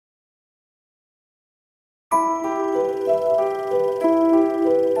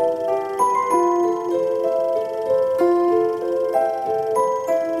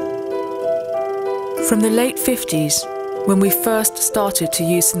From the late 50s, when we first started to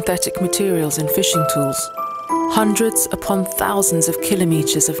use synthetic materials in fishing tools, hundreds upon thousands of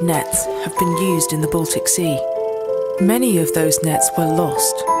kilometers of nets have been used in the Baltic Sea. Many of those nets were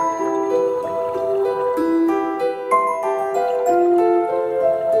lost.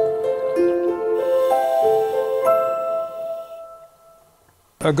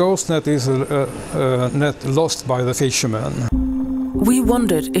 A ghost net is a net lost by the fishermen. We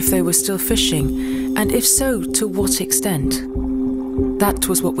wondered if they were still fishing, and if so, to what extent. That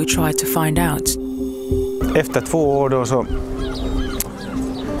was what we tried to find out. Efter 2 år då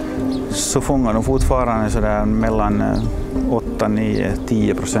så fångar de fortfarande så där mellan 8, 9,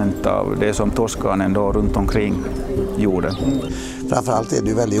 10% av det som torskan då runt omkring jorden. Framförallt är det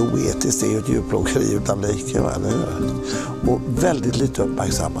ju väldigt oetiskt, det är ju ett djurplågeri utan like. Och väldigt lite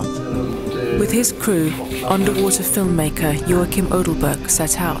uppmärksammat. With his crew, underwater filmmaker Joakim Olbelberg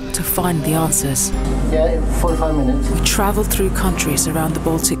set out to find the answers. Yeah, 45 minutes. We travelled through countries around the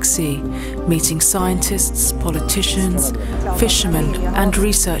Baltic Sea, meeting scientists, politicians, fishermen and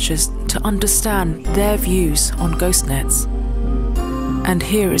researchers to understand their views on ghost nets. And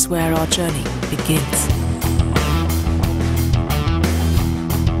here is where our journey begins.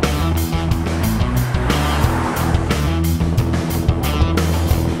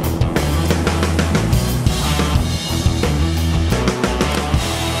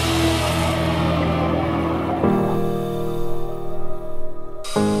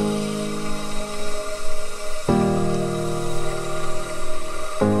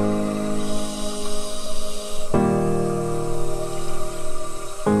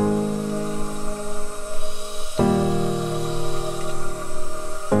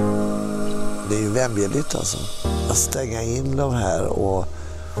 Det är ju vämjeligt alltså. Att stänga in de här och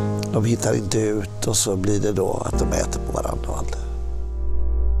de hittar inte ut och så blir det då att de äter på varandra och allt.